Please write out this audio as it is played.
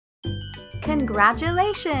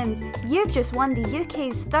Congratulations! You've just won the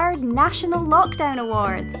UK's 3rd National Lockdown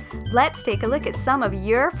Awards. Let's take a look at some of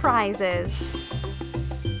your prizes.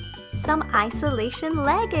 Some isolation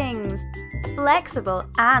leggings. Flexible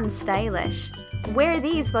and stylish. Wear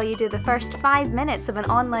these while you do the first 5 minutes of an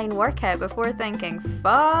online workout before thinking,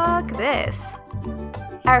 fuck this.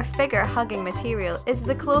 Our figure hugging material is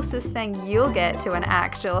the closest thing you'll get to an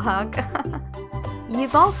actual hug.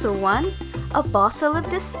 You've also won a bottle of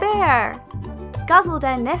despair. Guzzle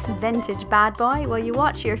down this vintage bad boy while you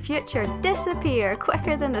watch your future disappear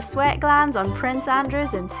quicker than the sweat glands on Prince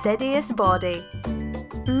Andrew's insidious body.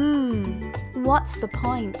 What's the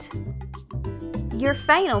point? Your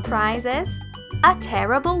final prize is a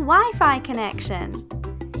terrible Wi-Fi connection.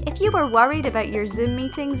 If you were worried about your Zoom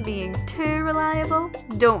meetings being too reliable,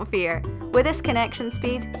 don't fear. With this connection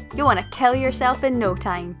speed, you'll want to kill yourself in no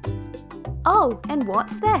time. Oh, and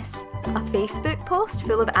what's this? A Facebook post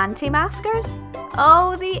full of anti-maskers?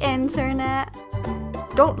 Oh, the internet.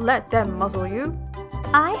 Don't let them muzzle you.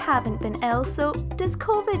 I haven't been ill, so does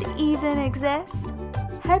COVID even exist?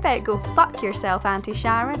 How about go fuck yourself, Auntie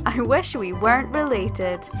Sharon? I wish we weren't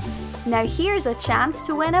related. Now here's a chance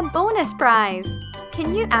to win a bonus prize.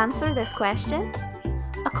 Can you answer this question?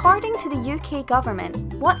 According to the UK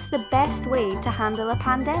government, what's the best way to handle a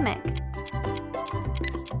pandemic?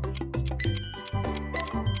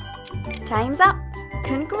 Time's up!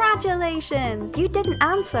 Congratulations! You didn't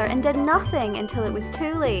answer and did nothing until it was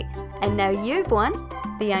too late. And now you've won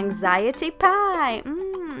the anxiety pie!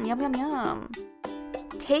 Yum yum yum.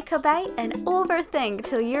 Take a bite and overthink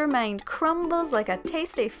till your mind crumbles like a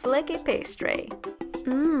tasty flaky pastry.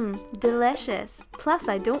 Delicious. Plus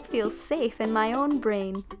I don't feel safe in my own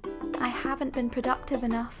brain. I haven't been productive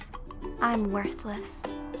enough. I'm worthless.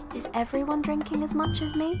 Is everyone drinking as much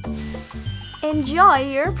as me? Enjoy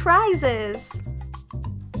your prizes!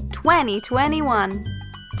 2021.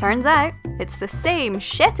 Turns out, it's the same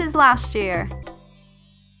shit as last year.